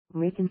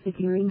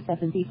Reconfiguring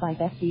 75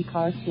 SD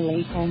cars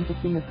delay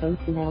canvassing of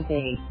votes in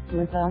Albay,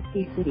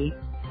 Legazpi City,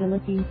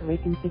 Philippines.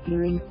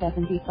 Reconfiguring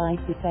 75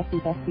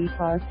 defective SD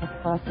cars has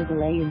caused a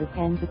delay in the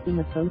canvassing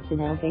of votes in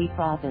Albay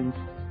province.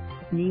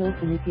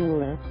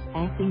 Canicula,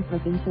 acting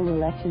provincial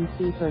election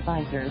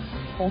supervisor,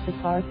 said the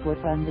cars were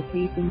from the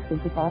precincts in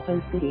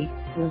Tabaco City,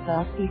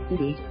 Legazpi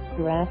City,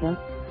 Daraga,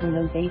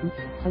 Guinobatan,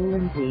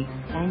 Polangui,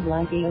 and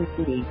Ligao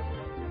City.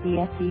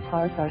 The SD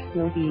cars are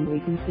still being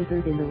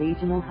reconfigured in the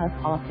regional hub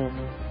office.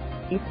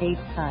 It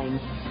takes time.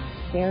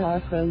 There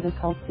are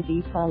protocols to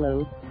be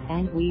followed,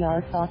 and we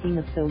are talking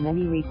of so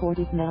many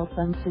reported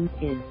malfunctions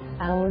in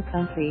our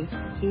country,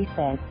 he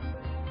said.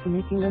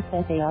 Canicula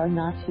said they are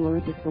not sure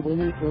if the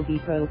winners will be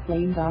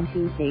proclaimed on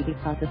Tuesday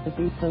because of the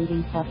big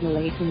voting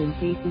population in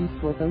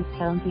precincts for vote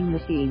counting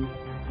machines.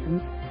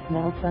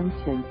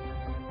 Malfunction.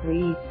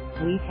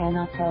 We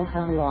cannot tell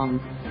how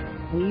long.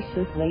 We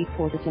should wait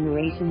for the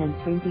generation and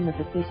printing of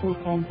official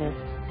canvas,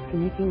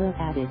 Canicula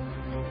added.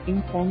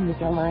 In San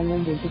Miguel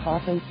Island in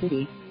Tabaco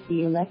City,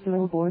 the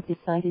electoral board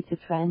decided to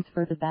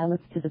transfer the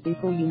ballots to the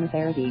Bicol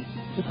Univerity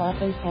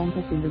Tabaco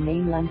Campus in the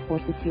mainland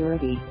for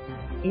security.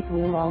 It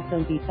will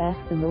also be fast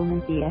the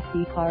moment the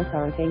SD cards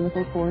are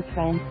available for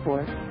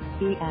transport,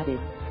 he added.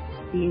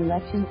 The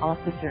election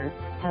officer,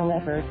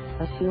 however,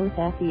 assured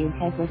that the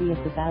integrity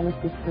of the ballots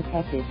is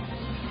protected.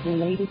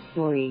 Related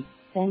story.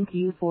 Thank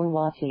you for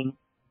watching.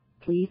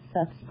 Please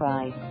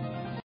subscribe.